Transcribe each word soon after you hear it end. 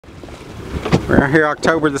We're here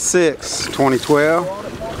October the 6th, 2012.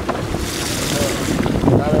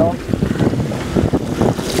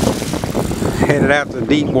 Headed out to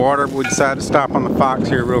deep water. We decided to stop on the Fox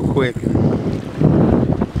here real quick.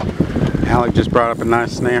 Alec just brought up a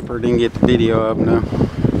nice snapper. Didn't get the video up, no.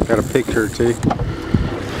 Got a picture or two.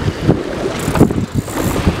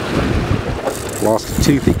 Lost a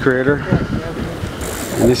toothy critter.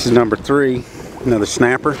 And this is number 3. Another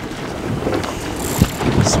snapper.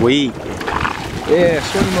 Sweet. Yeah,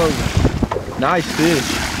 swim him over. Nice fish.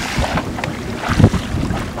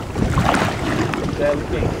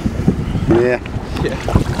 Yeah. Yeah.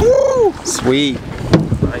 Woo! Sweet.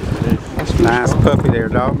 Nice fish. Nice puppy there,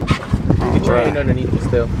 dog. Get your hand underneath it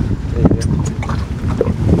still. There you go.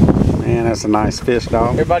 Man, that's a nice fish, dog.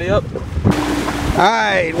 Everybody up?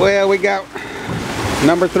 Alright, well, we got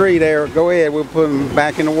number 3 there. Go ahead, we'll put them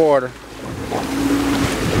back in the water.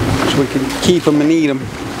 So we can keep them and eat them.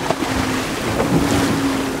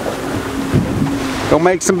 Go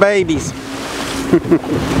make some babies.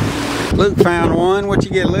 Luke found one. What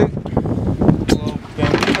you get, Luke?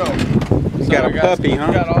 You got a puppy,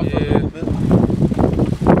 huh? Yeah.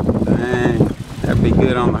 Dang, that'd be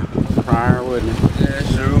good on the fryer, wouldn't it? Yeah,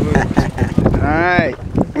 sure would. Alright,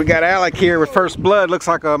 we got Alec here with first blood. Looks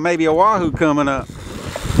like maybe a wahoo coming up.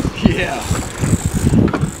 Yeah.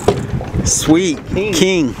 Sweet.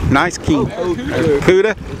 King. Nice king. Oh,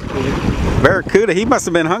 Cuda. Barracuda. He must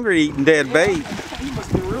have been hungry eating dead bait. He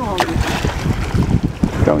must be real hungry.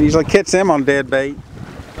 Don't usually catch them on dead bait.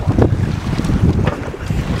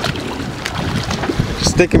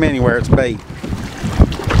 Stick him anywhere, it's bait.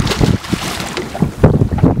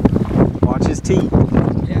 Watch his teeth.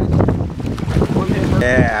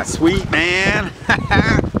 Yeah, sweet, man.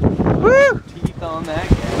 Woo! Teeth on that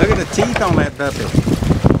guy. Look at the teeth on that puppy.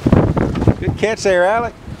 Good catch there,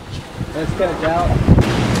 Alec. Let's catch out.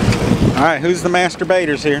 All right, who's the master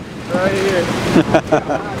baiters here? Right here.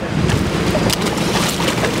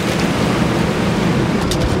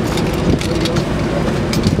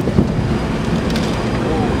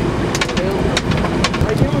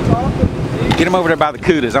 Get him over there by the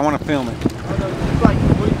Cudas. I want to film it.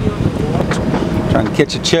 Trying to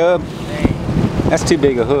catch a chub. That's too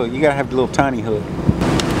big a hook. You gotta have the little tiny hook.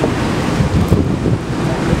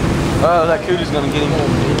 Oh, that Cuda's gonna get him.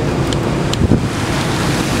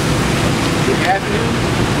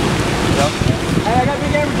 Hey, I got a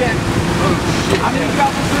big amberjack. Oh, shit. I need to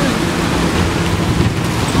drop the food.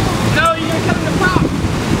 No, you're gonna cut him the top.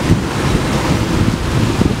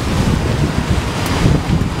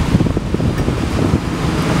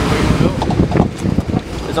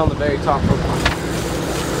 It's on the very top of it.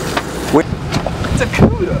 It's a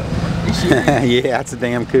Cuda. Yeah, that's a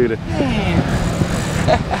damn Cuda.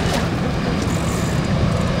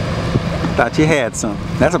 Thought you had some.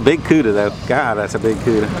 That's a big Cuda though. God, that's a big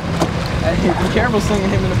Cuda. Hey, be careful slinging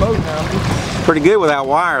him in the boat now. Pretty good without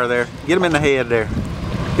wire there. Get him in the head there.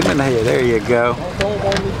 Get him in the head. There you go.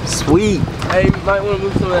 Sweet. Hey, you might want to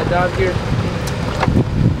move some of that down here.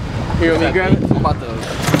 Here, let me grab it. I'm about to...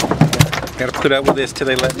 Gotta put up with this till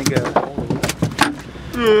they let me go.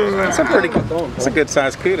 That's a pretty good. That's a good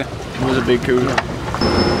sized Cuda. It was a big Cuda.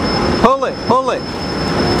 Pull it, pull it.